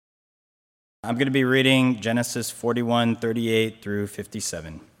I'm going to be reading Genesis 41:38 through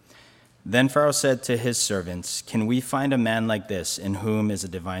 57. Then Pharaoh said to his servants, "Can we find a man like this in whom is a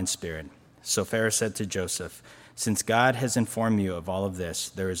divine spirit?" So Pharaoh said to Joseph, "Since God has informed you of all of this,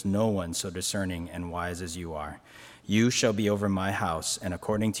 there is no one so discerning and wise as you are. You shall be over my house, and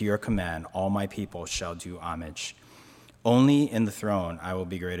according to your command, all my people shall do homage. Only in the throne I will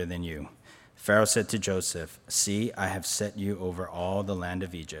be greater than you." Pharaoh said to Joseph, "See, I have set you over all the land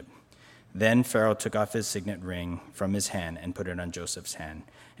of Egypt." Then Pharaoh took off his signet ring from his hand and put it on Joseph's hand,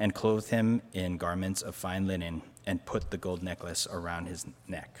 and clothed him in garments of fine linen, and put the gold necklace around his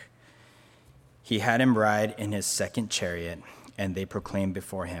neck. He had him ride in his second chariot, and they proclaimed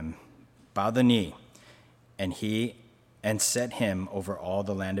before him, "Bow the knee," and set him over all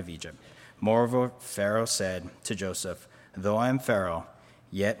the land of Egypt. Moreover, Pharaoh said to Joseph, "Though I am Pharaoh,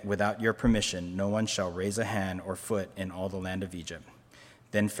 yet without your permission no one shall raise a hand or foot in all the land of Egypt."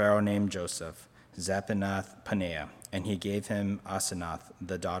 Then Pharaoh named Joseph Zaphenath-Paneah, and he gave him Asenath,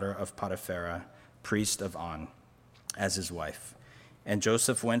 the daughter of Potiphera, priest of On, as his wife. And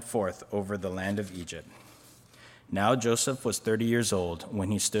Joseph went forth over the land of Egypt. Now Joseph was 30 years old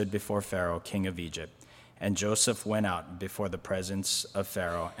when he stood before Pharaoh, king of Egypt. And Joseph went out before the presence of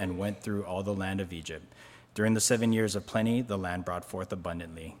Pharaoh and went through all the land of Egypt. During the 7 years of plenty, the land brought forth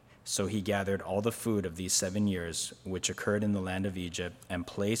abundantly. So he gathered all the food of these 7 years, which occurred in the land of Egypt, and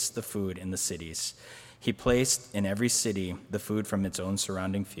placed the food in the cities. He placed in every city the food from its own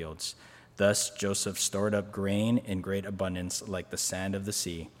surrounding fields. Thus Joseph stored up grain in great abundance like the sand of the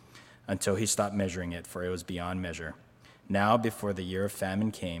sea, until he stopped measuring it, for it was beyond measure. Now before the year of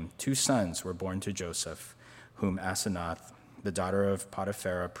famine came, 2 sons were born to Joseph, whom Asenath, the daughter of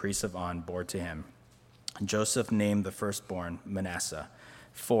Potiphera, priest of On, bore to him. Joseph named the firstborn Manasseh.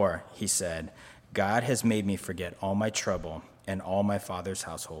 "For," he said, "God has made me forget all my trouble and all my father's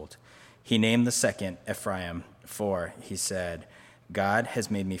household." He named the second Ephraim. "For," he said, "God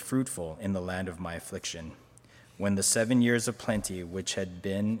has made me fruitful in the land of my affliction." When the 7 years of plenty which had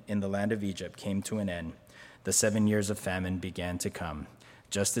been in the land of Egypt came to an end, the 7 years of famine began to come.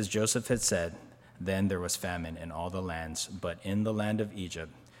 Just as Joseph had said, then there was famine in all the lands, but in the land of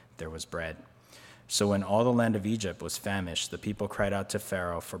Egypt there was bread. So when all the land of Egypt was famished, the people cried out to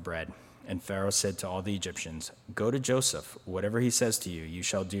Pharaoh for bread. And Pharaoh said to all the Egyptians, "Go to Joseph. Whatever he says to you, you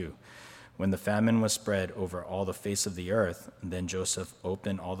shall do." When the famine was spread over all the face of the earth, then Joseph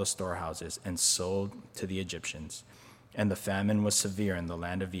opened all the storehouses and sold to the Egyptians. And the famine was severe in the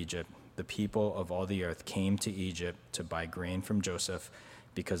land of Egypt. The people of all the earth came to Egypt to buy grain from Joseph,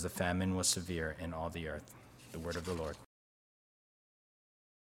 because the famine was severe in all the earth. The word of the Lord.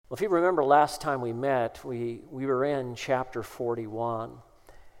 Well, if you remember last time we met, we were in chapter 41.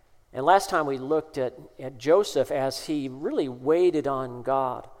 And last time we looked at Joseph as he really waited on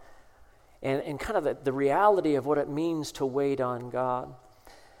God and kind of the reality of what it means to wait on God.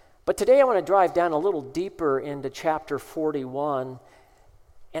 But today I want to drive down a little deeper into chapter 41,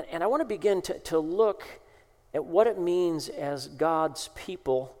 and I want to begin to look at what it means as God's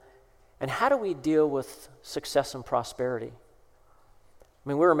people and how do we deal with success and prosperity. I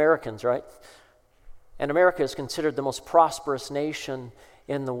mean, we're Americans, right? And America is considered the most prosperous nation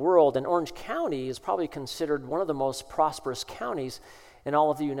in the world, and Orange County is probably considered one of the most prosperous counties in all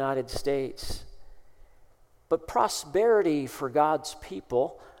of the United States. But prosperity for God's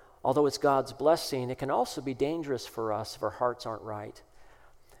people, although it's God's blessing, it can also be dangerous for us if our hearts aren't right.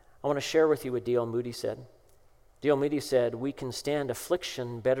 I want to share with you what D.L. Moody said. D.L. Moody said, "We can stand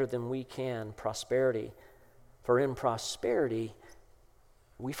affliction better than we can prosperity, for in prosperity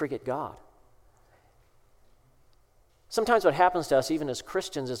we forget God." Sometimes what happens to us, even as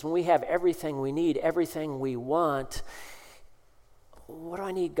Christians, is when we have everything we need, everything we want, what do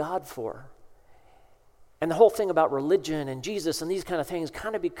I need God for? And the whole thing about religion and Jesus and these kind of things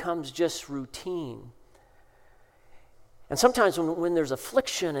kind of becomes just routine. And sometimes when there's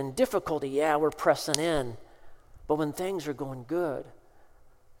affliction and difficulty, yeah, we're pressing in. But when things are going good,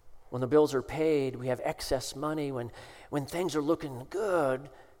 when the bills are paid, we have excess money, when things are looking good,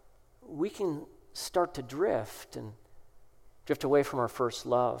 we can start to drift away from our first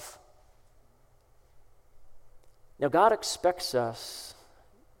love. Now, God expects us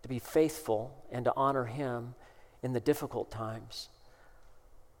to be faithful and to honor Him in the difficult times.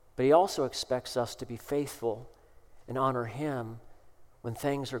 But He also expects us to be faithful and honor Him when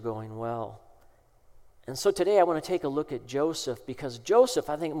things are going well. And so today I want to take a look at Joseph, because Joseph,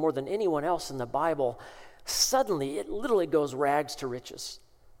 I think more than anyone else in the Bible, suddenly it literally goes rags to riches.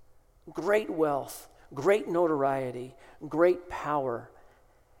 Great wealth, great notoriety, great power.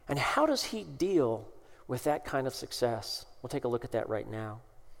 And how does he deal with that kind of success? We'll take a look at that right now.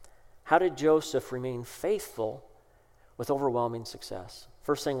 How did Joseph remain faithful with overwhelming success?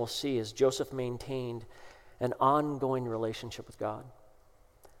 First thing we'll see is Joseph maintained an ongoing relationship with God.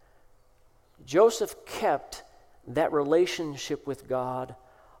 Joseph kept that relationship with God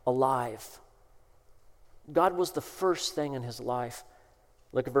alive. God was the first thing in his life.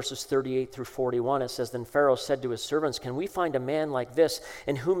 Look at verses 38 through 41. It says, Then Pharaoh said to his servants, Can we find a man like this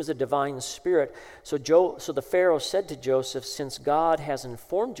in whom is a divine spirit? So the Pharaoh said to Joseph, Since God has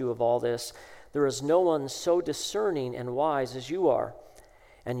informed you of all this, there is no one so discerning and wise as you are.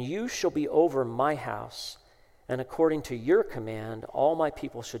 And you shall be over my house. And according to your command, all my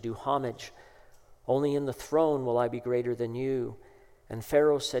people shall do homage. Only in the throne will I be greater than you. And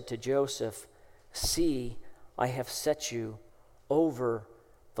Pharaoh said to Joseph, See, I have set you over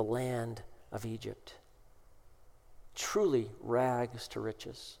the land of Egypt. Truly rags to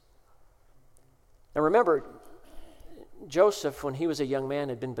riches. Now remember, Joseph, when he was a young man,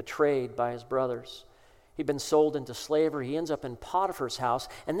 had been betrayed by his brothers. He'd been sold into slavery. He ends up in Potiphar's house,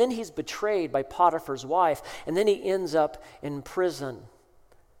 and then he's betrayed by Potiphar's wife, and then he ends up in prison.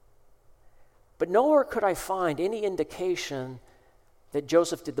 But nowhere could I find any indication that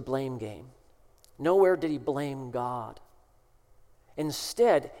Joseph did the blame game. Nowhere did he blame God.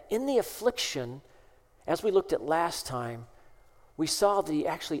 Instead, in the affliction, as we looked at last time, we saw that he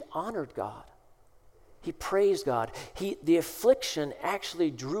actually honored God. He praised God. The affliction actually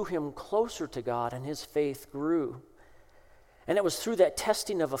drew him closer to God, and his faith grew. And it was through that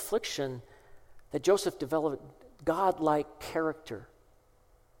testing of affliction that Joseph developed God-like character.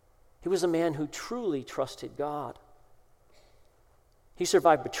 He was a man who truly trusted God. He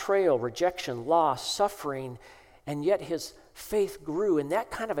survived betrayal, rejection, loss, suffering, and yet his faith grew. In that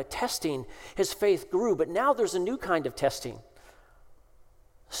kind of a testing, his faith grew. But now there's a new kind of testing.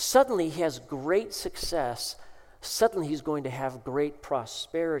 Suddenly he has great success. Suddenly he's going to have great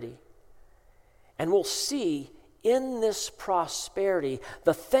prosperity. And we'll see in this prosperity,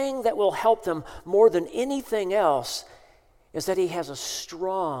 the thing that will help them more than anything else is that he has a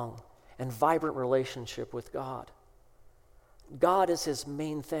strong and vibrant relationship with God. God is his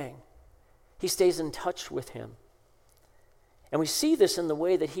main thing. He stays in touch with him. And we see this in the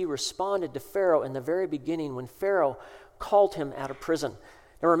way that he responded to Pharaoh in the very beginning when Pharaoh called him out of prison.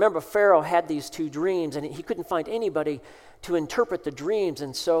 Now remember, Pharaoh had these two dreams, and he couldn't find anybody to interpret the dreams.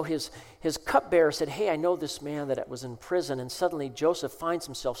 And so his cupbearer said, Hey, I know this man that was in prison. And suddenly Joseph finds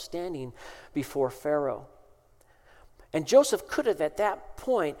himself standing before Pharaoh. And Joseph could have at that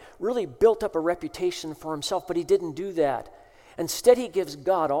point really built up a reputation for himself, but he didn't do that. Instead, he gives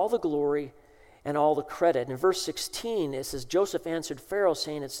God all the glory and all the credit. In verse 16, it says, Joseph answered Pharaoh,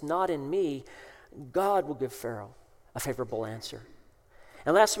 saying, It's not in me. God will give Pharaoh a favorable answer.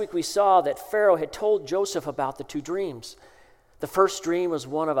 And last week we saw that Pharaoh had told Joseph about the two dreams. The first dream was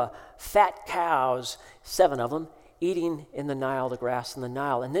one of a fat cows, 7 of them, eating in the Nile, the grass in the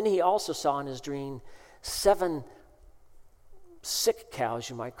Nile. And then he also saw in his dream 7 sick cows,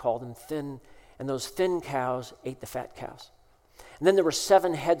 you might call them, thin, and those thin cows ate the fat cows. And then there were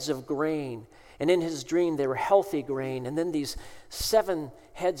 7 heads of grain, and in his dream they were healthy grain, and then these 7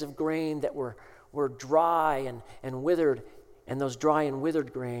 heads of grain that were dry and withered, and those dry and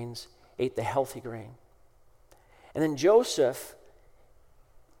withered grains ate the healthy grain. And then Joseph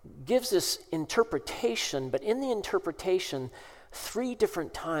gives this interpretation, but in the interpretation, 3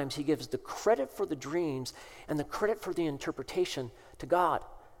 different times he gives the credit for the dreams and the credit for the interpretation to God.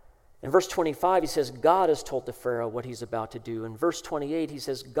 In verse 25, he says, God has told the Pharaoh what he's about to do. In verse 28, he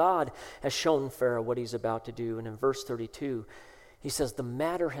says, God has shown Pharaoh what he's about to do. And in verse 32, he says, the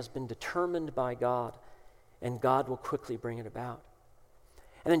matter has been determined by God, and God will quickly bring it about.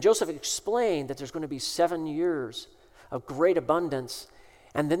 And then Joseph explained that there's going to be 7 years of great abundance,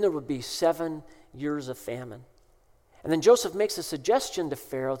 and then there would be 7 years of famine. And then Joseph makes a suggestion to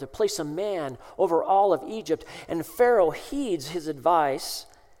Pharaoh to place a man over all of Egypt, and Pharaoh heeds his advice.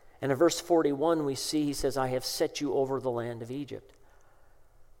 And in verse 41 we see, he says, I have set you over the land of Egypt.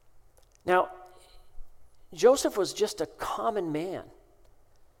 Now, Joseph was just a common man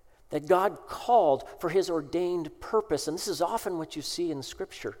that God called for his ordained purpose. And this is often what you see in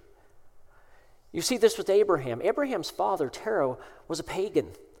Scripture. You see this with Abraham. Abraham's father, Terah, was a pagan.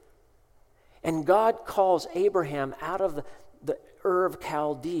 And God calls Abraham out of the Ur of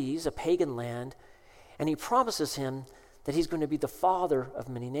Chaldees, a pagan land, and he promises him that he's going to be the father of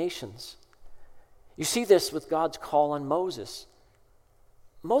many nations. You see this with God's call on Moses.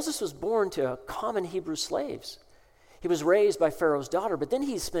 Moses was born to common Hebrew slaves. He was raised by Pharaoh's daughter, but then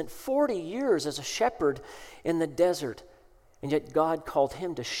he spent 40 years as a shepherd in the desert. And yet God called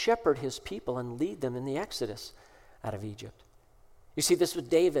him to shepherd his people and lead them in the Exodus out of Egypt. You see this with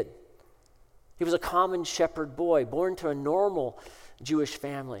David. He was a common shepherd boy, born to a normal Jewish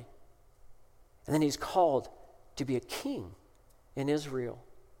family. And then he's called to be a king in Israel.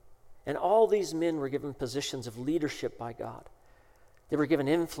 And all these men were given positions of leadership by God. They were given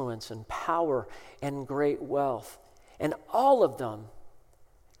influence and power and great wealth. And all of them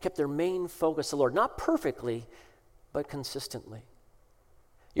kept their main focus the Lord, not perfectly, but consistently.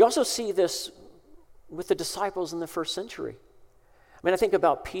 You also see this with the disciples in the first century. I mean, I think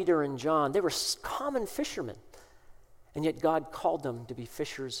about Peter and John. They were common fishermen, and yet God called them to be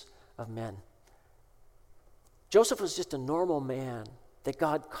fishers of men. Joseph was just a normal man that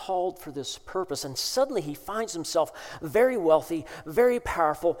God called for this purpose, and suddenly he finds himself very wealthy, very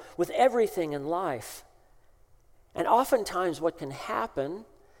powerful, with everything in life. And oftentimes what can happen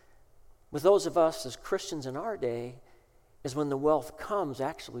with those of us as Christians in our day is when the wealth comes,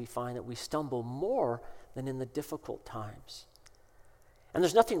 actually we find that we stumble more than in the difficult times. And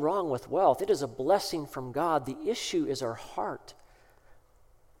there's nothing wrong with wealth. It is a blessing from God. The issue is our heart.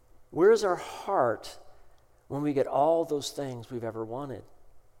 Where is our heart when we get all those things we've ever wanted?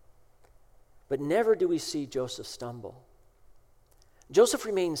 But never do we see Joseph stumble. Joseph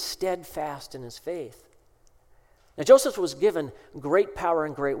remained steadfast in his faith. Now, Joseph was given great power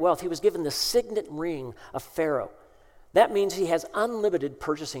and great wealth. He was given the signet ring of Pharaoh. That means he has unlimited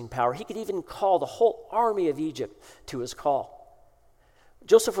purchasing power. He could even call the whole army of Egypt to his call.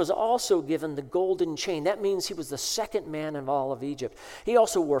 Joseph was also given the golden chain. That means he was the second man of all of Egypt. He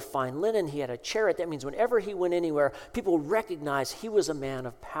also wore fine linen. He had a chariot. That means whenever he went anywhere, people recognized he was a man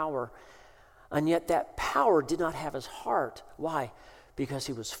of power. And yet that power did not have his heart. Why? Because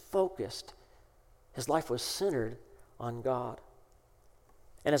he was focused. His life was centered on God.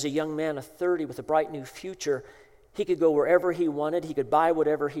 And as a young man of 30 with a bright new future, he could go wherever he wanted. He could buy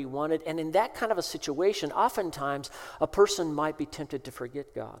whatever he wanted. And in that kind of a situation, oftentimes a person might be tempted to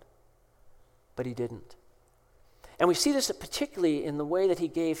forget God. But he didn't. And we see this particularly in the way that he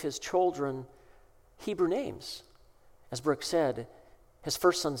gave his children Hebrew names. As Brooke said, his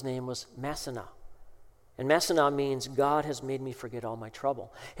first son's name was Massena. And Massena means God has made me forget all my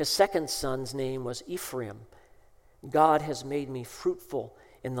trouble. His second son's name was Ephraim. God has made me fruitful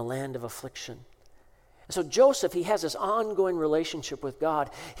in the land of affliction. So Joseph, he has this ongoing relationship with God.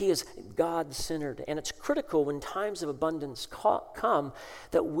 He is God-centered. And it's critical when times of abundance come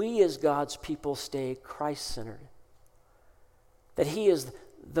that we as God's people stay Christ-centered. That he is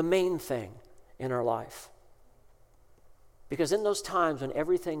the main thing in our life. Because in those times when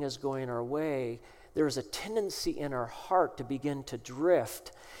everything is going our way, there is a tendency in our heart to begin to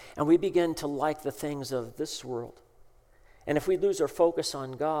drift, and we begin to like the things of this world. And if we lose our focus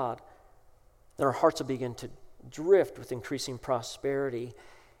on God, then our hearts will begin to drift with increasing prosperity,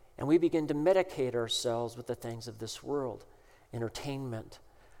 and we begin to medicate ourselves with the things of this world: entertainment,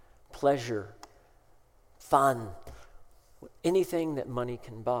 pleasure, fun, anything that money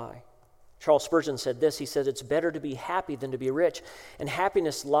can buy. Charles Spurgeon said this. He said, "It's better to be happy than to be rich, and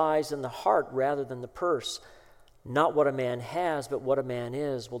happiness lies in the heart rather than the purse. Not what a man has, but what a man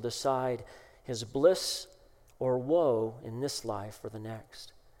is will decide his bliss or woe in this life or the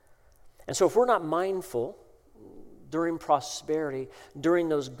next." And so if we're not mindful during prosperity, during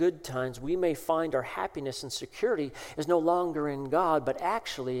those good times, we may find our happiness and security is no longer in God, but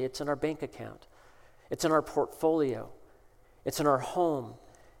actually it's in our bank account. It's in our portfolio. It's in our home.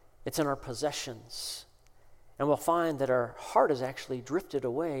 It's in our possessions. And we'll find that our heart has actually drifted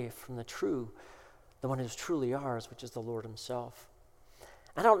away from the one who's truly ours, which is the Lord himself.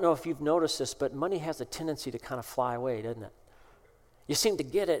 I don't know if you've noticed this, but money has a tendency to kind of fly away, doesn't it? You seem to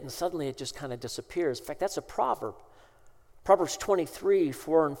get it, and suddenly it just kind of disappears. In fact, that's a proverb. Proverbs 23,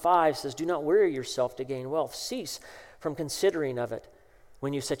 4 and 5 says, "Do not weary yourself to gain wealth. Cease from considering of it.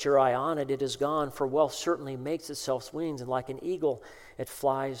 When you set your eye on it, it is gone, for wealth certainly makes itself wings, and like an eagle, it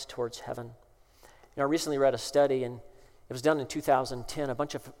flies towards heaven." I recently read a study, and it was done in 2010. A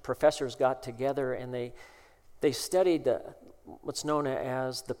bunch of professors got together, and they studied what's known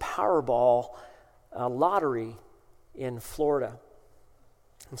as the Powerball lottery in Florida.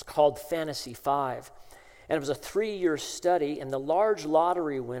 It's called Fantasy 5. And it was a 3-year study, and the large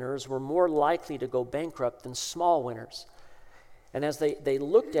lottery winners were more likely to go bankrupt than small winners. And as they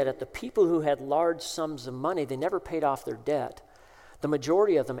looked at it, the people who had large sums of money, they never paid off their debt. The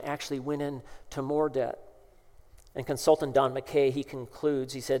majority of them actually went into more debt. And consultant Don McKay, he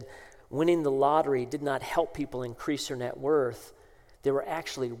concludes, he said, winning the lottery did not help people increase their net worth. They were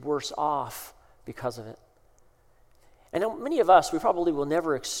actually worse off because of it. And now many of us, we probably will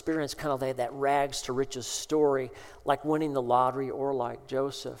never experience kind of that rags to riches story like winning the lottery or like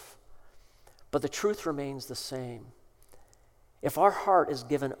Joseph. But the truth remains the same. If our heart is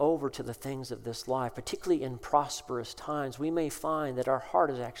given over to the things of this life, particularly in prosperous times, we may find that our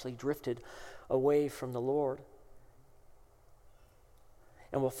heart has actually drifted away from the Lord.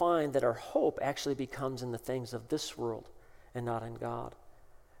 And we'll find that our hope actually becomes in the things of this world and not in God.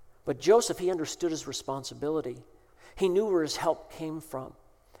 But Joseph, he understood his responsibility. He knew where his help came from.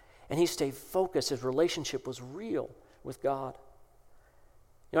 And he stayed focused. His relationship was real with God.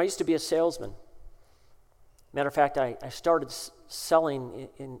 You know, I used to be a salesman. Matter of fact, I started selling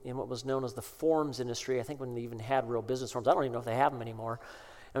in what was known as the forms industry. I think when they even had real business forms. I don't even know if they have them anymore.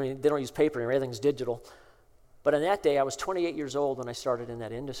 I mean, they don't use paper anymore. Everything's digital. But in that day, I was 28 years old when I started in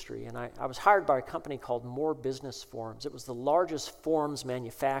that industry. And I was hired by a company called More Business Forms. It was the largest forms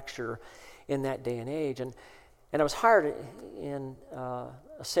manufacturer in that day and age. And I was hired in a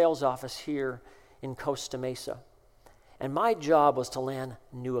sales office here in Costa Mesa. And my job was to land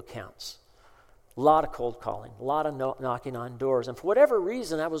new accounts. A lot of cold calling, a lot of knocking on doors. And for whatever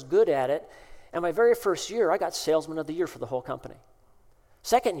reason, I was good at it. And my very first year, I got Salesman of the Year for the whole company.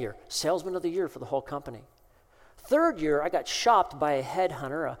 Second year, Salesman of the Year for the whole company. Third year, I got shopped by a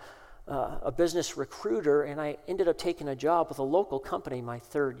headhunter, a business recruiter, and I ended up taking a job with a local company my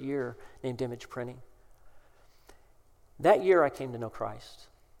third year named Image Printing. That year, I came to know Christ.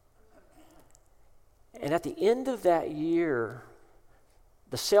 And at the end of that year,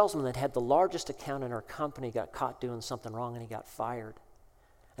 the salesman that had the largest account in our company got caught doing something wrong and he got fired.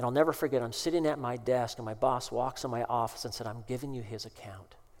 And I'll never forget, I'm sitting at my desk and my boss walks in my office and said, "I'm giving you his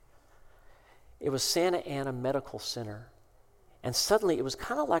account." It was Santa Ana Medical Center. And suddenly it was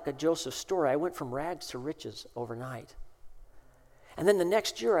kind of like a Joseph story. I went from rags to riches overnight. And then the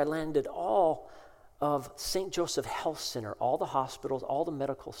next year I landed all of St. Joseph Health Center, all the hospitals, all the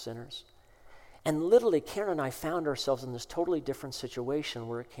medical centers. And literally, Karen and I found ourselves in this totally different situation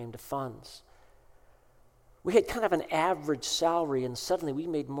where it came to funds. We had kind of an average salary, and suddenly we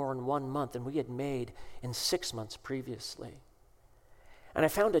made more in 1 month than we had made in 6 months previously. And I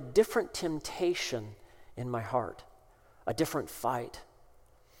found a different temptation in my heart, a different fight.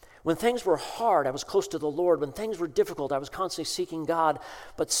 When things were hard, I was close to the Lord. When things were difficult, I was constantly seeking God.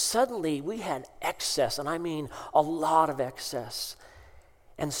 But suddenly we had excess, and I mean a lot of excess.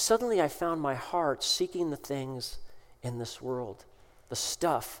 And suddenly I found my heart seeking the things in this world, the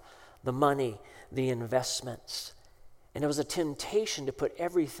stuff, the money, the investments. And it was a temptation to put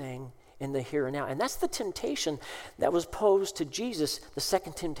everything in the here and now. And that's the temptation that was posed to Jesus, the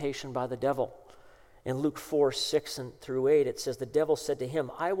second temptation by the devil. In Luke 4:6-8, it says, the devil said to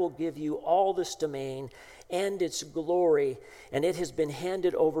him, "I will give you all this domain and its glory, and it has been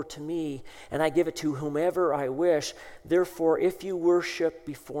handed over to me, and I give it to whomever I wish. Therefore, if you worship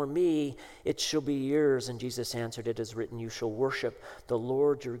before me, it shall be yours." And Jesus answered, "It is written, you shall worship the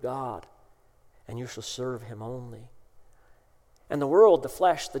Lord your God, and you shall serve him only." And the world, the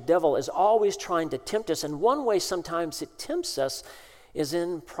flesh, the devil is always trying to tempt us. And one way sometimes it tempts us is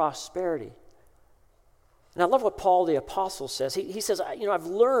in prosperity. And I love what Paul the Apostle says. He says, I've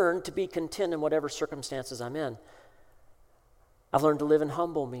learned to be content in whatever circumstances I'm in. I've learned to live in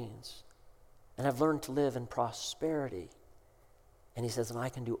humble means. And I've learned to live in prosperity. And he says, and I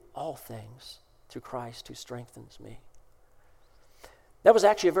can do all things through Christ who strengthens me. That was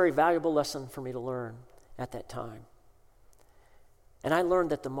actually a very valuable lesson for me to learn at that time. And I learned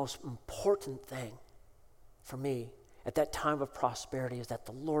that the most important thing for me at that time of prosperity is that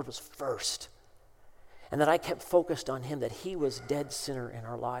the Lord was first. And that I kept focused on him, that he was dead center in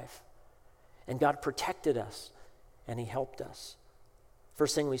our life. And God protected us, and he helped us.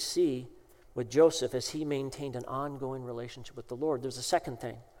 First thing we see with Joseph is he maintained an ongoing relationship with the Lord. There's a second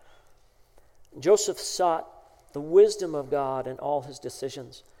thing. Joseph sought the wisdom of God in all his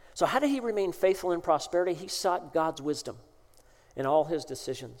decisions. So how did he remain faithful in prosperity? He sought God's wisdom in all his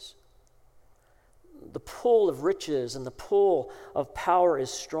decisions. The pull of riches and the pull of power is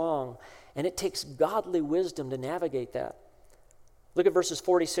strong, and it takes godly wisdom to navigate that. Look at verses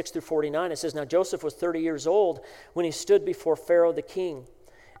 46-49. It says, "Now Joseph was 30 years old when he stood before Pharaoh the king.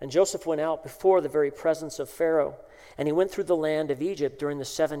 And Joseph went out before the very presence of Pharaoh. And he went through the land of Egypt during the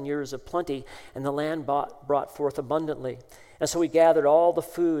 7 years of plenty, and the land brought forth abundantly. And so he gathered all the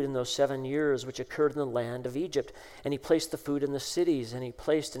food in those 7 years which occurred in the land of Egypt. And he placed the food in the cities, and he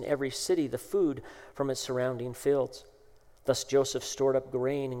placed in every city the food from its surrounding fields. Thus Joseph stored up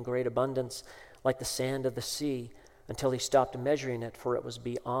grain in great abundance, like the sand of the sea, until he stopped measuring it, for it was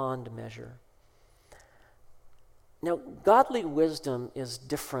beyond measure." Now, godly wisdom is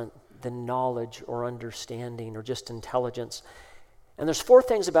different than knowledge or understanding or just intelligence. And there's 4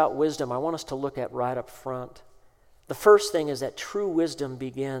 things about wisdom I want us to look at right up front. The first thing is that true wisdom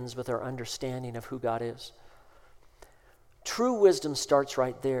begins with our understanding of who God is. True wisdom starts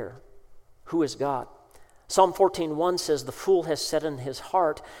right there. Who is God? Psalm 14:1 says, the fool has said in his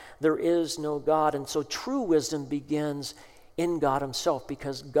heart, there is no God. And so true wisdom begins in God himself,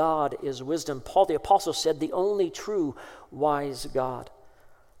 because God is wisdom. Paul the apostle said, the only true wise God.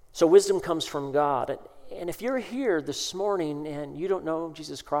 So wisdom comes from God. And if you're here this morning and you don't know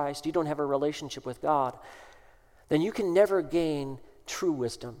Jesus Christ, you don't have a relationship with God, then you can never gain true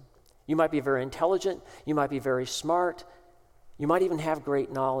wisdom. You might be very intelligent, you might be very smart, you might even have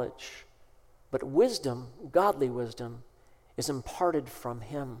great knowledge. But wisdom, godly wisdom, is imparted from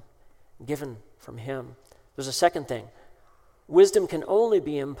him, given from him. There's a second thing. Wisdom can only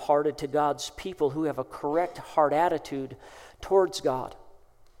be imparted to God's people who have a correct heart attitude towards God.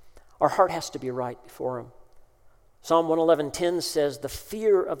 Our heart has to be right before him. Psalm 111:10 says, the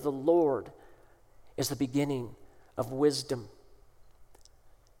fear of the Lord is the beginning of wisdom.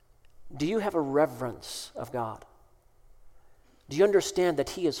 Do you have a reverence of God? Do you understand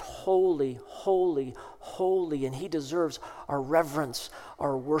that he is holy, holy, holy, and he deserves our reverence,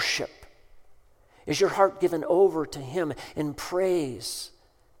 our worship? Is your heart given over to him in praise,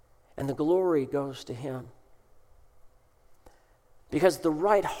 and the glory goes to him? Because the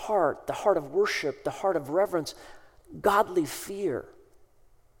right heart, the heart of worship, the heart of reverence, godly fear,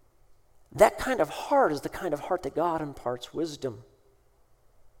 that kind of heart is the kind of heart that God imparts wisdom.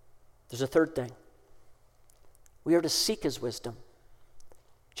 There's a third thing. We are to seek his wisdom.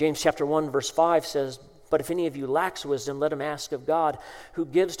 James chapter 1 verse 5 says, but if any of you lacks wisdom, let him ask of God, who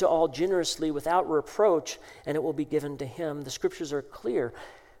gives to all generously without reproach, and it will be given to him. The scriptures are clear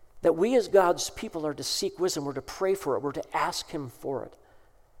that we as God's people are to seek wisdom. We're to pray for it. We're to ask him for it.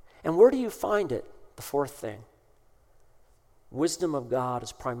 And where do you find it? The fourth thing. Wisdom of God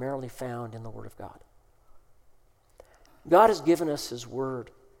is primarily found in the Word of God. God has given us his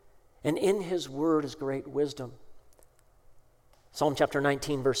Word, and in his Word is great wisdom. Psalm chapter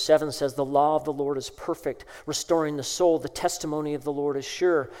 19 verse 7 says, the law of the Lord is perfect, restoring the soul. The testimony of the Lord is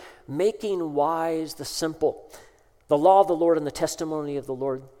sure, making wise the simple. The law of the Lord and the testimony of the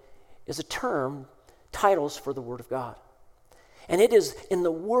Lord is a term, titles for the Word of God. And it is in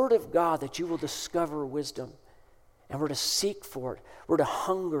the Word of God that you will discover wisdom. And we're to seek for it. We're to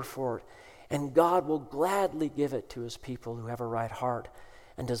hunger for it. And God will gladly give it to his people who have a right heart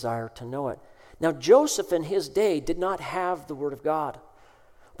and desire to know it. Now, Joseph in his day did not have the Word of God,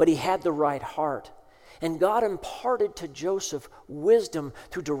 but he had the right heart. And God imparted to Joseph wisdom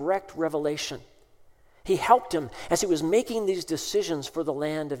through direct revelation. He helped him as he was making these decisions for the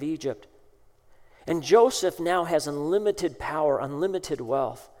land of Egypt. And Joseph now has unlimited power, unlimited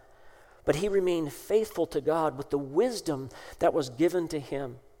wealth, but he remained faithful to God with the wisdom that was given to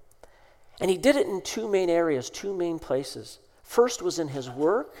him. And he did it in two main areas, two main places. First was in his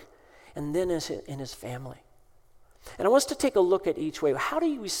work, and then in his family. And I want us to take a look at each way. How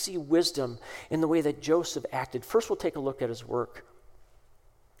do we see wisdom in the way that Joseph acted? First, we'll take a look at his work.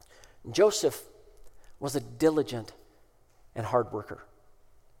 Joseph was a diligent and hard worker.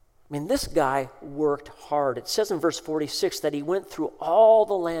 I mean, this guy worked hard. It says in verse 46 that he went through all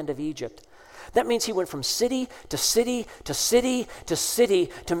the land of Egypt. That means he went from city to city to city to city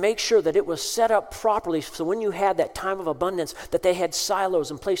to make sure that it was set up properly, so when you had that time of abundance, that they had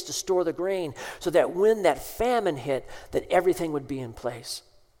silos and place to store the grain, so that when that famine hit, that everything would be in place.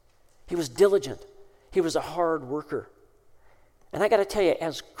 He was diligent. He was a hard worker. And I got to tell you,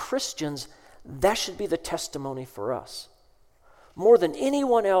 as Christians, that should be the testimony for us. More than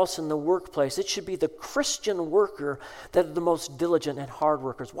anyone else in the workplace, it should be the Christian worker that are the most diligent and hard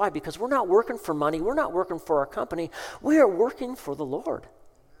workers. Why? Because we're not working for money. We're not working for our company. We are working for the Lord.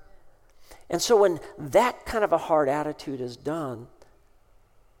 And so when that kind of a hard attitude is done,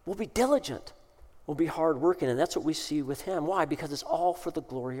 we'll be diligent. We'll be hard working. And that's what we see with him. Why? Because it's all for the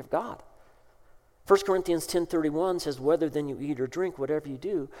glory of God. 1 Corinthians 10:31 says, whether then you eat or drink, whatever you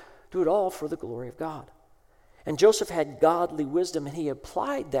do, do it all for the glory of God. And Joseph had godly wisdom, and he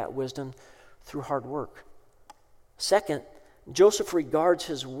applied that wisdom through hard work. Second, Joseph regards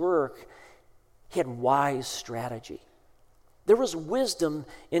his work, he had wise strategy. There was wisdom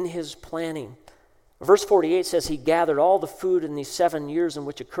in his planning. Verse 48 says he gathered all the food in these 7 years in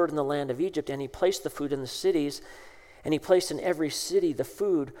which occurred in the land of Egypt, and he placed the food in the cities, and he placed in every city the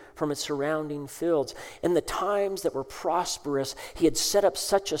food from its surrounding fields. In the times that were prosperous, he had set up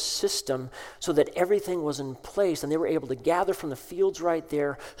such a system so that everything was in place, and they were able to gather from the fields right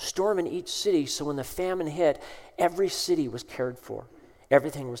there, store them in each city, so when the famine hit, every city was cared for.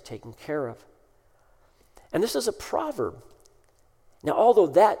 Everything was taken care of. And this is a proverb. Now, although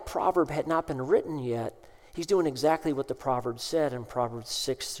that proverb had not been written yet, he's doing exactly what the proverb said in Proverbs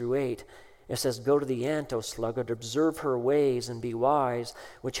 6-8. It says, "Go to the ant, O sluggard, observe her ways and be wise,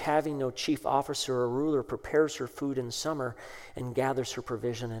 which having no chief officer or ruler prepares her food in summer and gathers her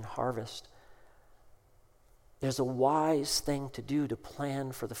provision in harvest." There's a wise thing to do to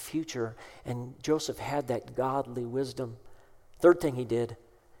plan for the future, and Joseph had that godly wisdom. Third thing he did,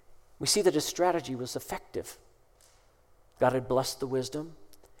 we see that his strategy was effective. God had blessed the wisdom.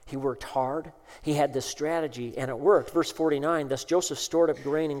 He worked hard. He had this strategy, and it worked. Verse 49, "Thus Joseph stored up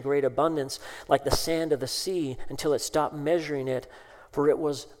grain in great abundance, like the sand of the sea, until it stopped measuring it, for it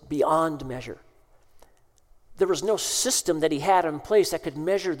was beyond measure." There was no system that he had in place that could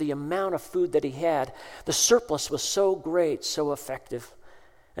measure the amount of food that he had. The surplus was so great, so effective.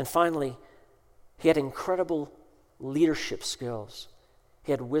 And finally, he had incredible leadership skills.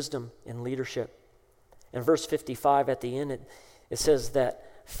 He had wisdom in leadership. In verse 55 at the end, it says that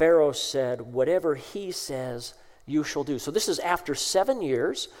Pharaoh said, "Whatever he says, you shall do." So this is after 7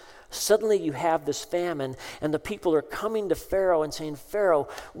 years. Suddenly you have this famine, and the people are coming to Pharaoh and saying, "Pharaoh,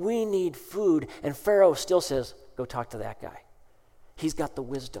 we need food." And Pharaoh still says, "Go talk to that guy. He's got the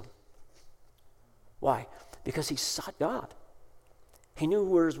wisdom." Why? Because he sought God. He knew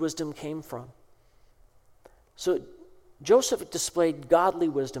where his wisdom came from. So Joseph displayed godly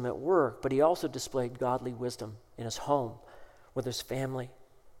wisdom at work, but he also displayed godly wisdom in his home with his family.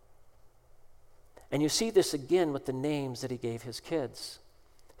 And you see this again with the names that he gave his kids,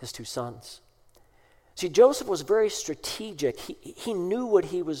 his 2 sons. See, Joseph was very strategic. He knew what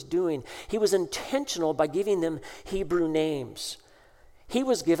he was doing. He was intentional by giving them Hebrew names. He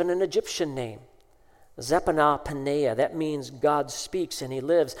was given an Egyptian name, Zephanah Paneah. That means God speaks and he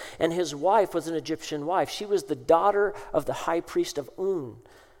lives. And his wife was an Egyptian wife. She was the daughter of the high priest of Un.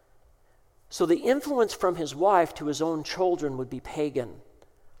 So the influence from his wife to his own children would be pagan.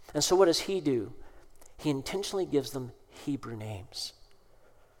 And so what does he do? He intentionally gives them Hebrew names.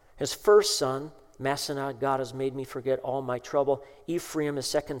 His first son, Massonah, "God has made me forget all my trouble." Ephraim, his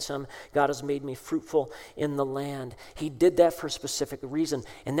second son, "God has made me fruitful in the land." He did that for a specific reason.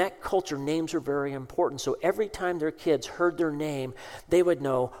 In that culture, names are very important. So every time their kids heard their name, they would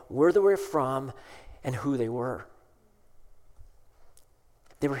know where they were from and who they were.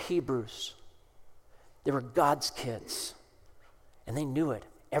 They were Hebrews. They were God's kids. And they knew it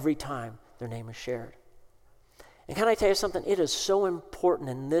every time their name was shared. And can I tell you something? It is so important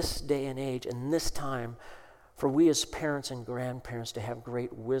in this day and age, in this time, for we as parents and grandparents to have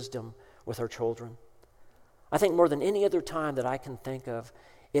great wisdom with our children. I think more than any other time that I can think of,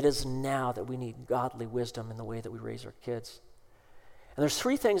 it is now that we need godly wisdom in the way that we raise our kids. And there's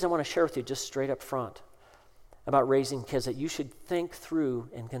 3 things I want to share with you just straight up front about raising kids that you should think through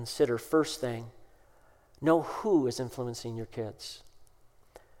and consider. First thing, know who is influencing your kids.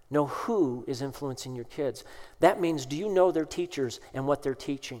 Know who is influencing your kids. That means, do you know their teachers and what they're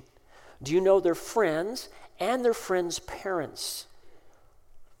teaching? Do you know their friends and their friends' parents?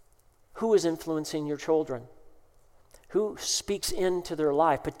 Who is influencing your children? Who speaks into their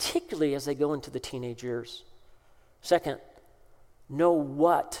life, particularly as they go into the teenage years? Second, know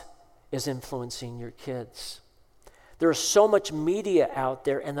what is influencing your kids. There's so much media out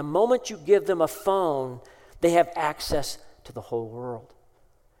there, and the moment you give them a phone, they have access to the whole world.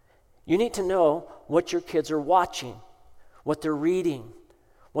 You need to know what your kids are watching, what they're reading,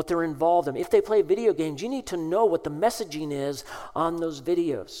 what they're involved in. If they play video games, you need to know what the messaging is on those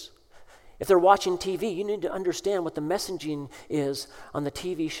videos. If they're watching TV, you need to understand what the messaging is on the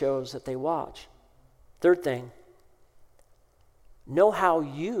TV shows that they watch. Third thing, know how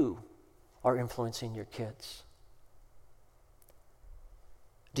you are influencing your kids.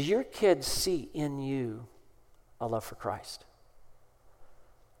 Do your kids see in you a love for Christ?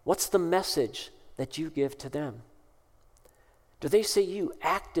 What's the message that you give to them? Do they see you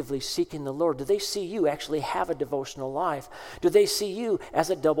actively seeking the Lord? Do they see you actually have a devotional life? Do they see you as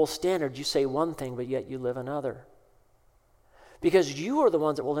a double standard? You say one thing, but yet you live another. Because you are the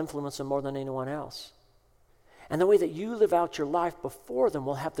ones that will influence them more than anyone else. And the way that you live out your life before them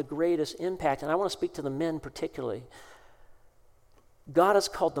will have the greatest impact. And I want to speak to the men particularly. God has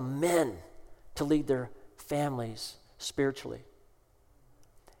called the men to lead their families spiritually.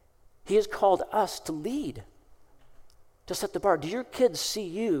 He has called us to lead, to set the bar. Do your kids see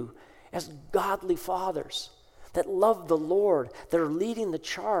you as godly fathers that love the Lord, that are leading the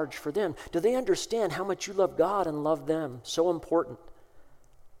charge for them? Do they understand how much you love God and love them? So important.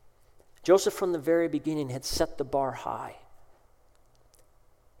 Joseph from the very beginning had set the bar high.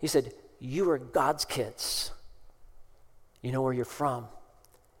 He said, "You are God's kids. You know where you're from.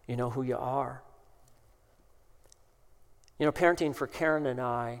 You know who you are." You know, parenting for Karen and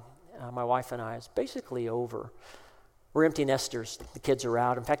I, my wife and I, is basically over. We're empty nesters. The kids are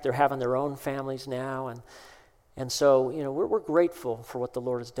out. In fact, they're having their own families now. And so, we're grateful for what the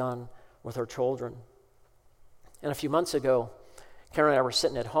Lord has done with our children. And a few months ago, Karen and I were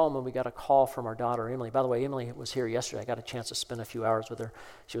sitting at home, and we got a call from our daughter, Emily. By the way, Emily was here yesterday. I got a chance to spend a few hours with her.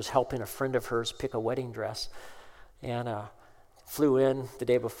 She was helping a friend of hers pick a wedding dress. And flew in the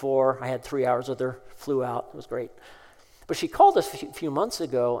day before. I had 3 hours with her, flew out. It was great. But she called us a few months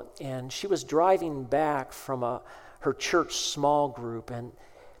ago, and she was driving back from her church small group. And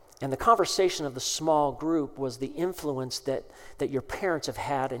the conversation of the small group was the influence that your parents have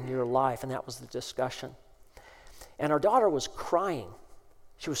had in your life, and that was the discussion. And our daughter was crying.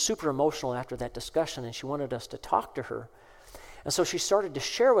 She was super emotional after that discussion, and she wanted us to talk to her. And so she started to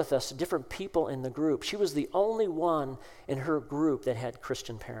share with us different people in the group. She was the only one in her group that had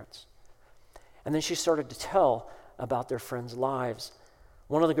Christian parents. And then she started to tell about their friends' lives.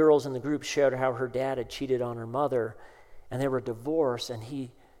 One of the girls in the group shared how her dad had cheated on her mother, and they were divorced, and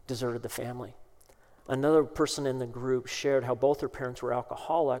he deserted the family. Another person in the group shared how both her parents were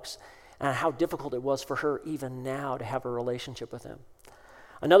alcoholics and how difficult it was for her even now to have a relationship with them.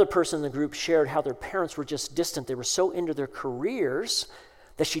 Another person in the group shared how their parents were just distant. They were so into their careers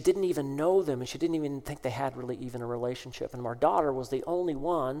that she didn't even know them, and she didn't even think they had really even a relationship. And our daughter was the only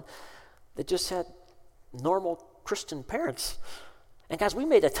one that just had normal Christian parents. And guys, we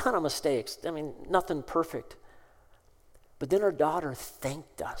made a ton of mistakes. I mean, nothing perfect. But then our daughter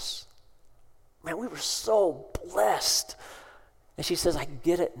thanked us. Man, we were so blessed. And she says, I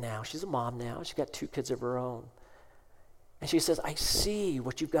get it now. She's a mom now. She's got 2 kids of her own. And she says, I see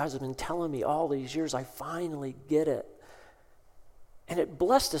what you guys have been telling me all these years. I finally get it. And it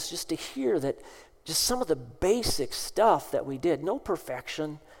blessed us just to hear that just some of the basic stuff that we did, no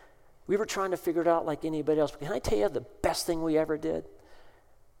perfection. We were trying to figure it out like anybody else. But can I tell you the best thing we ever did?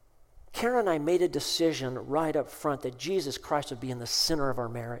 Karen and I made a decision right up front that Jesus Christ would be in the center of our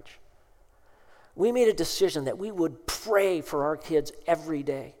marriage. We made a decision that we would pray for our kids every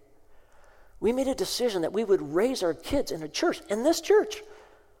day. We made a decision that we would raise our kids in a church, in this church.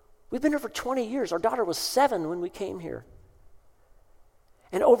 We've been here for 20 years. Our daughter was 7 when we came here.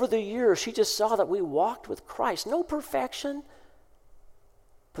 And over the years, she just saw that we walked with Christ. No perfection,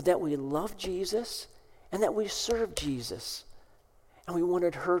 but that we loved Jesus and that we served Jesus. And we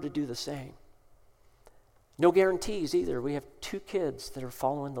wanted her to do the same. No guarantees either. We have 2 kids that are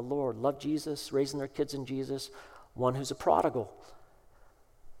following the Lord, love Jesus, raising their kids in Jesus, one who's a prodigal.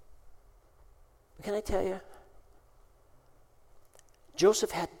 But can I tell you,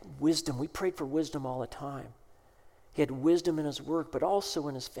 Joseph had wisdom. We prayed for wisdom all the time. He had wisdom in his work, but also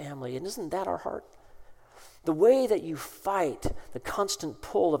in his family. And isn't that our heart? The way that you fight the constant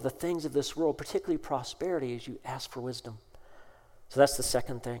pull of the things of this world, particularly prosperity, is you ask for wisdom. So that's the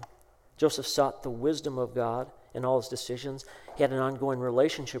second thing. Joseph sought the wisdom of God in all his decisions. He had an ongoing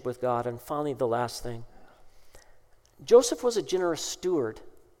relationship with God. And finally, the last thing. Joseph was a generous steward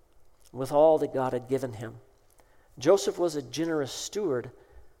with all that God had given him. Joseph was a generous steward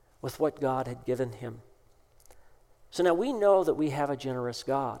with what God had given him. So now we know that we have a generous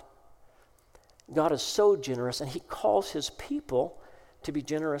God. God is so generous, and he calls his people to be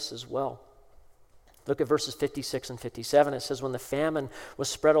generous as well. Look at verses 56 and 57. It says, when the famine was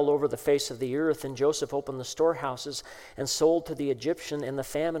spread all over the face of the earth, and Joseph opened the storehouses and sold to the Egyptian, and the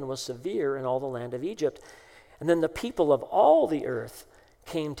famine was severe in all the land of Egypt. And then the people of all the earth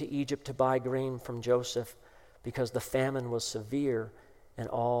came to Egypt to buy grain from Joseph, because the famine was severe in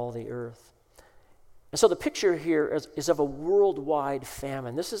all the earth. And so the picture here is of a worldwide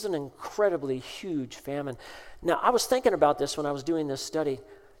famine. This is an incredibly huge famine. Now, I was thinking about this when I was doing this study.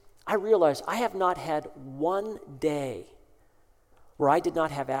 I realized I have not had one day where I did not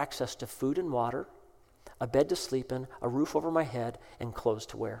have access to food and water, a bed to sleep in, a roof over my head, and clothes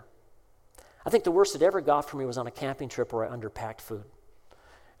to wear. I think the worst it ever got for me was on a camping trip where I underpacked food.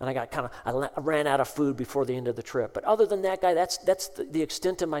 And I ran out of food before the end of the trip. But other than that, guy, that's the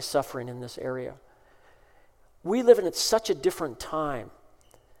extent of my suffering in this area. We live in such a different time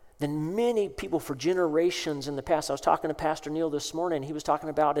than many people for generations in the past. I was talking to Pastor Neil this morning. He was talking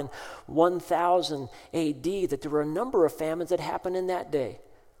about in 1000 AD that there were a number of famines that happened in that day.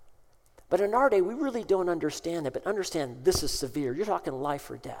 But in our day, we really don't understand that. But understand, this is severe. You're talking life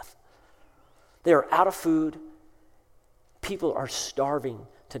or death. They are out of food. People are starving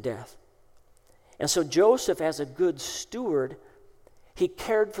to death. And so Joseph, as a good steward, he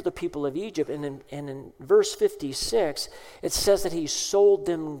cared for the people of Egypt. And in verse 56, it says that he sold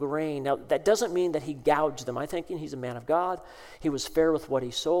them grain. Now, that doesn't mean that he gouged them. I'm thinking he's a man of God. He was fair with what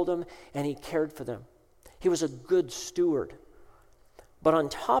he sold them, and he cared for them. He was a good steward. But on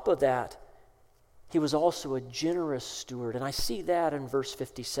top of that, he was also a generous steward. And I see that in verse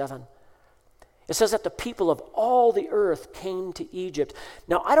 57. It says that the people of all the earth came to Egypt.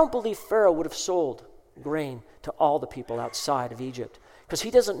 Now, I don't believe Pharaoh would have sold grain to all the people outside of Egypt, because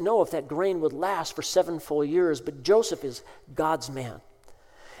he doesn't know if that grain would last for 7 full years, but Joseph is God's man.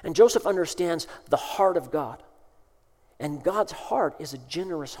 And Joseph understands the heart of God. And God's heart is a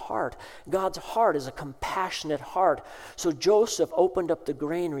generous heart. God's heart is a compassionate heart. So Joseph opened up the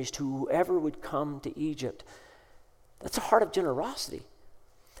granaries to whoever would come to Egypt. That's a heart of generosity.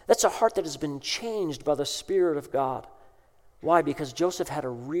 That's a heart that has been changed by the Spirit of God. Why? Because Joseph had a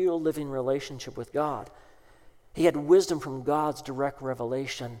real living relationship with God. He had wisdom from God's direct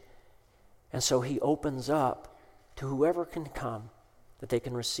revelation. And so he opens up to whoever can come, that they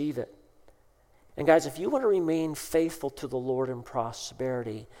can receive it. And guys, if you want to remain faithful to the Lord in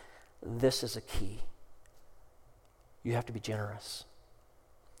prosperity, this is a key. You have to be generous.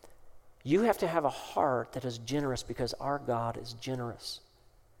 You have to have a heart that is generous, because our God is generous.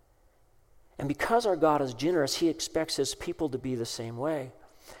 And because our God is generous, he expects his people to be the same way.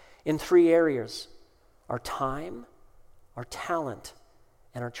 In 3 areas: our time, our talent,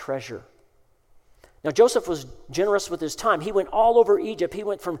 and our treasure. Now, Joseph was generous with his time. He went all over Egypt. He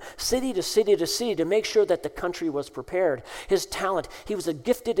went from city to city to city to make sure that the country was prepared. His talent, he was a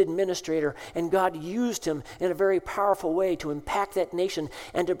gifted administrator, and God used him in a very powerful way to impact that nation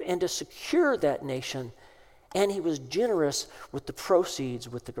and to secure that nation. And he was generous with the proceeds,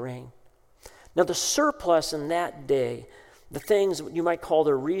 with the grain. Now, the surplus in that day, the things you might call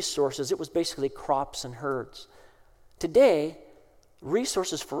their resources, it was basically crops and herds. Today,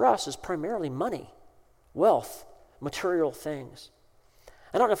 resources for us is primarily money, wealth, material things.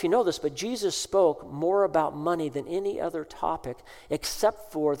 I don't know if you know this, but Jesus spoke more about money than any other topic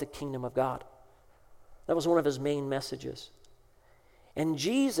except for the kingdom of God. That was one of his main messages. And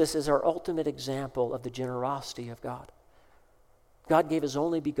Jesus is our ultimate example of the generosity of God. God gave his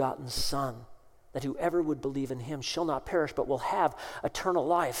only begotten Son, that whoever would believe in him shall not perish, but will have eternal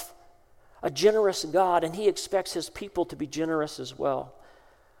life. A generous God, and he expects his people to be generous as well.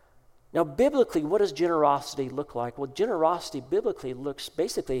 Now, biblically, what does generosity look like? Well, generosity biblically looks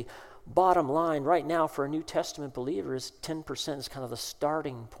basically, bottom line right now for a New Testament believer, is 10% is kind of the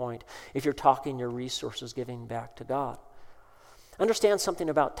starting point if you're talking your resources giving back to God. Understand something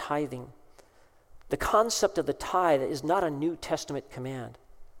about tithing. The concept of the tithe is not a New Testament command,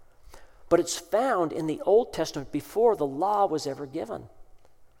 but it's found in the Old Testament before the law was ever given.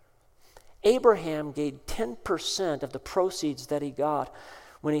 Abraham gave 10% of the proceeds that he got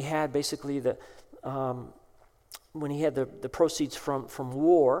when he had basically the proceeds from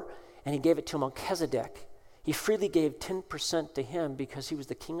war, and he gave it to Melchizedek. He freely gave 10% to him because he was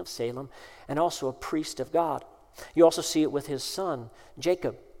the king of Salem and also a priest of God. You also see it with his son,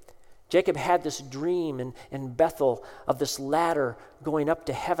 Jacob. Jacob had this dream in Bethel of this ladder going up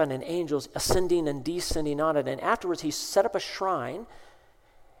to heaven and angels ascending and descending on it. And afterwards he set up a shrine,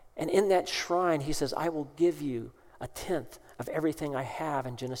 and in that shrine he says, I will give you a tenth of everything I have,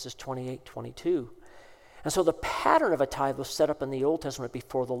 in Genesis 28:22. And so the pattern of a tithe was set up in the Old Testament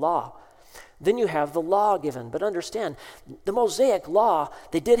before the law. Then you have the law given. But understand, the Mosaic law,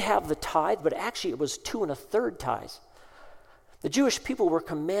 they did have the tithe, but actually it was 2 1/3 tithes. The Jewish people were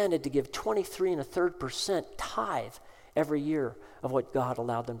commanded to give 23 1/3% tithe every year of what God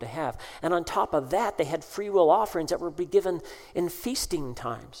allowed them to have. And on top of that, they had free will offerings that were be given in feasting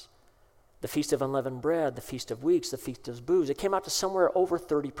times. The Feast of Unleavened Bread, the Feast of Weeks, the Feast of Booths. It came out to somewhere over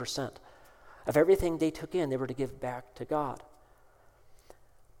 30% of everything they took in, they were to give back to God.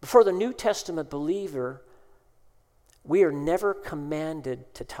 But for the New Testament believer, we are never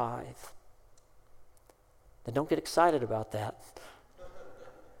commanded to tithe. Now, don't get excited about that,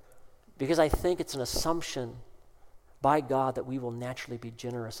 because I think it's an assumption by God that we will naturally be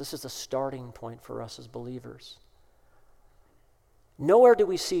generous. This is the starting point for us as believers. Nowhere do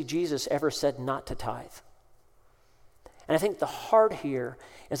we see Jesus ever said not to tithe. And I think the heart here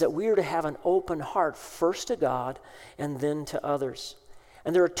is that we are to have an open heart, first to God and then to others.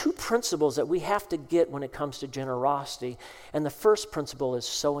 And there are 2 principles that we have to get when it comes to generosity. And the first principle is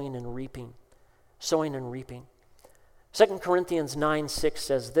sowing and reaping. Sowing and reaping. 2 Corinthians 9:6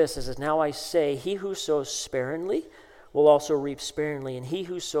 says this, it says, now I say, he who sows sparingly will also reap sparingly, and he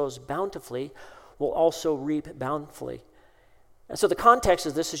who sows bountifully will also reap bountifully. And so the context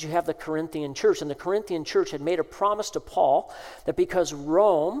of this is you have the Corinthian church, and the Corinthian church had made a promise to Paul that because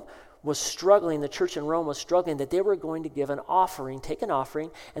Rome was struggling, the church in Rome was struggling, that they were going to give an offering, take an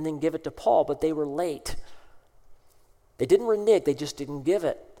offering, and then give it to Paul, but they were late. They didn't renege, they just didn't give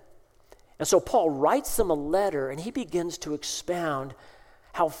it. And so Paul writes them a letter, and he begins to expound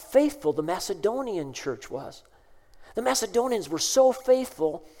how faithful the Macedonian church was. The Macedonians were so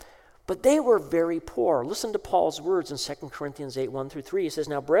faithful, but they were very poor. Listen to Paul's words in 2 Corinthians 8, 1-3. He says,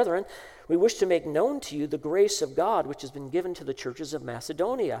 "Now, brethren, we wish to make known to you the grace of God which has been given to the churches of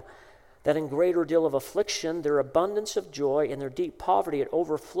Macedonia, that in great ordeal of affliction, their abundance of joy and their deep poverty, it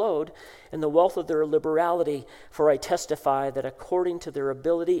overflowed in the wealth of their liberality. For I testify that according to their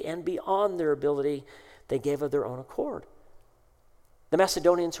ability and beyond their ability, they gave of their own accord." The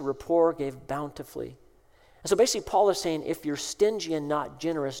Macedonians who were poor gave bountifully. And so basically Paul is saying, if you're stingy and not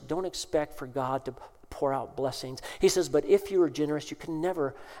generous, don't expect for God to pour out blessings. He says, but if you are generous, you can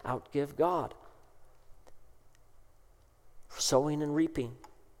never outgive God. Sowing and reaping.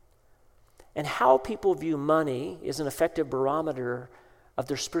 And how people view money is an effective barometer of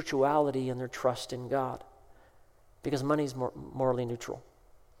their spirituality and their trust in God. Because money is morally neutral.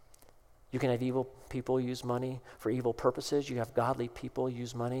 You can have evil people use money for evil purposes. You have godly people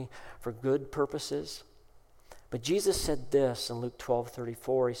use money for good purposes. But Jesus said this in Luke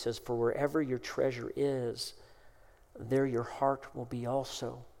 12:34. He says, "For wherever your treasure is, there your heart will be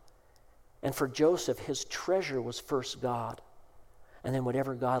also." And for Joseph, his treasure was first God. And then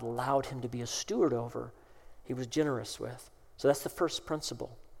whatever God allowed him to be a steward over, he was generous with. So that's the first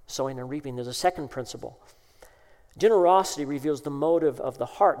principle, sowing and reaping. There's a second principle. Generosity reveals the motive of the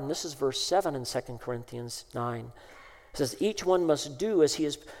heart. And this is verse 7 in 2 Corinthians 9. It says, "Each one must do as he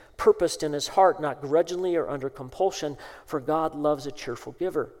has purposed in his heart, not grudgingly or under compulsion, for God loves a cheerful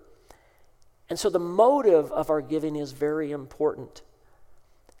giver." And so the motive of our giving is very important.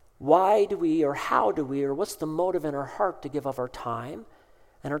 Why do we, or how do we, or what's the motive in our heart to give of our time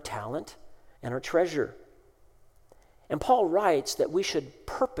and our talent and our treasure? And Paul writes that we should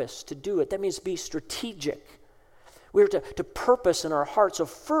purpose to do it. That means be strategic. We are to purpose in our heart. So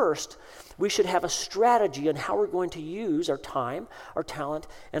first, we should have a strategy on how we're going to use our time, our talent,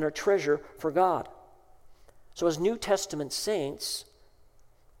 and our treasure for God. So as New Testament saints,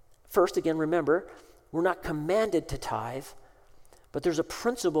 first, again, remember, we're not commanded to tithe, but there's a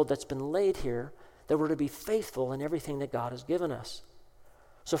principle that's been laid here that we're to be faithful in everything that God has given us.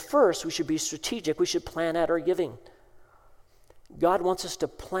 So first, we should be strategic. We should plan out our giving. God wants us to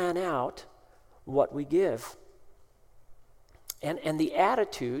plan out what we give. And the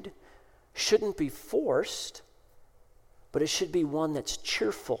attitude shouldn't be forced, but it should be one that's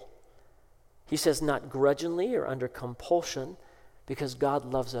cheerful. He says not grudgingly or under compulsion, because God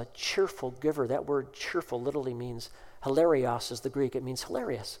loves a cheerful giver. That word cheerful literally means hilarios is the Greek. It means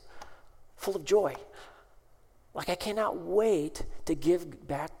hilarious, full of joy. Like I cannot wait to give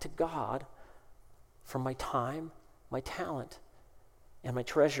back to God from my time, my talent, and my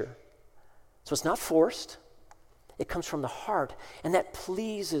treasure. So it's not forced. It comes from the heart, and that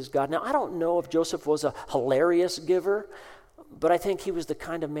pleases God. Now, I don't know if Joseph was a hilarious giver, but I think he was the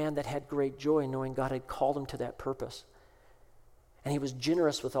kind of man that had great joy knowing God had called him to that purpose. And he was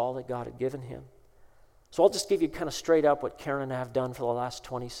generous with all that God had given him. So I'll just give you kind of straight up what Karen and I have done for the last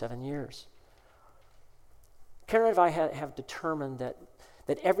 27 years. Karen and I have determined that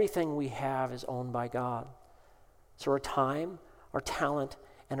everything we have is owned by God. So our time, our talent,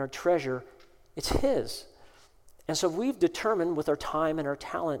 and our treasure, it's his. And so we've determined with our time and our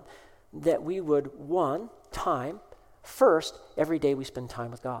talent that we would, first, every day we spend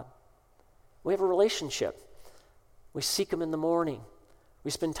time with God. We have a relationship. We seek him in the morning.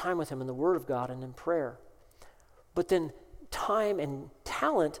 We spend time with him in the Word of God and in prayer. But then time and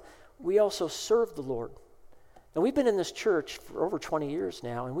talent, we also serve the Lord. And we've been in this church for over 20 years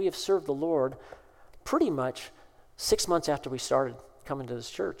now, and we have served the Lord pretty much 6 months after we started coming to this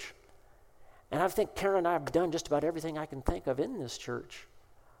church. And I think Karen and I have done just about everything I can think of in this church.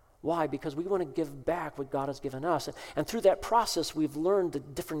 Why? Because we want to give back what God has given us. And through that process, we've learned the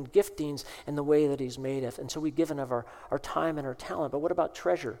different giftings and the way that he's made us. And so we've given of our time and our talent. But what about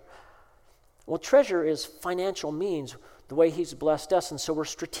treasure? Well, treasure is financial means, the way he's blessed us. And so we're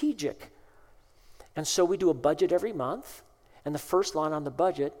strategic. And so we do a budget every month. And the first line on the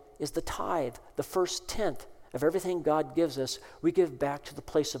budget is the tithe, the first tenth of everything God gives us, we give back to the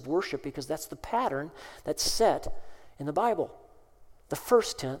place of worship because that's the pattern that's set in the Bible. The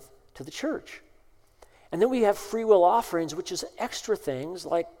first tenth to the church. And then we have free will offerings, which is extra things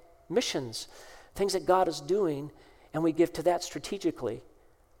like missions, things that God is doing, and we give to that strategically.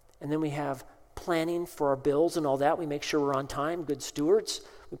 And then we have planning for our bills and all that. We make sure we're on time, good stewards.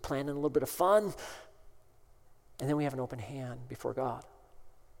 We plan in a little bit of fun. And then we have an open hand before God.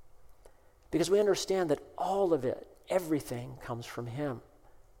 Because we understand that all of it, everything comes from him.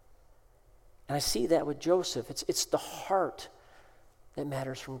 And I see that with Joseph. It's the heart that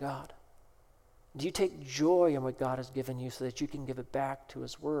matters from God. Do you take joy in what God has given you so that you can give it back to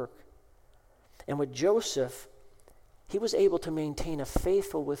his work? And with Joseph, he was able to maintain a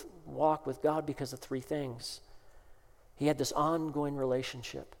faithful walk with God because of three things. He had this ongoing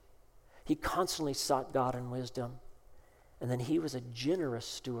relationship. He constantly sought God in wisdom. And then he was a generous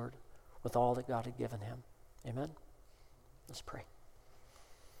steward with all that God had given him. Amen? Let's pray.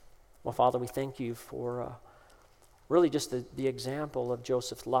 Well, Father, we thank you for really just the example of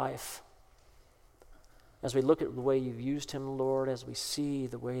Joseph's life. As we look at the way you've used him, Lord, as we see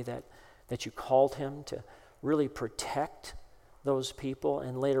the way that you called him to really protect those people,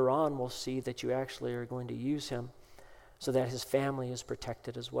 and later on we'll see that you actually are going to use him so that his family is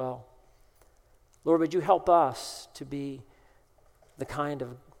protected as well. Lord, would you help us to be the kind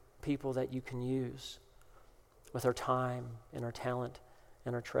of people that you can use with our time and our talent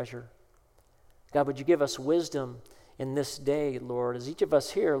and our treasure. God, would you give us wisdom in this day, Lord, as each of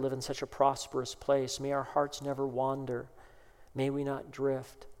us here live in such a prosperous place. May our hearts never wander. May we not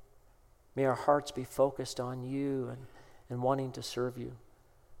drift. May our hearts be focused on you and wanting to serve you.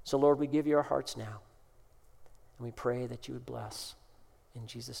 So, Lord, we give you our hearts now, and we pray that you would bless. In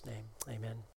Jesus' name, amen.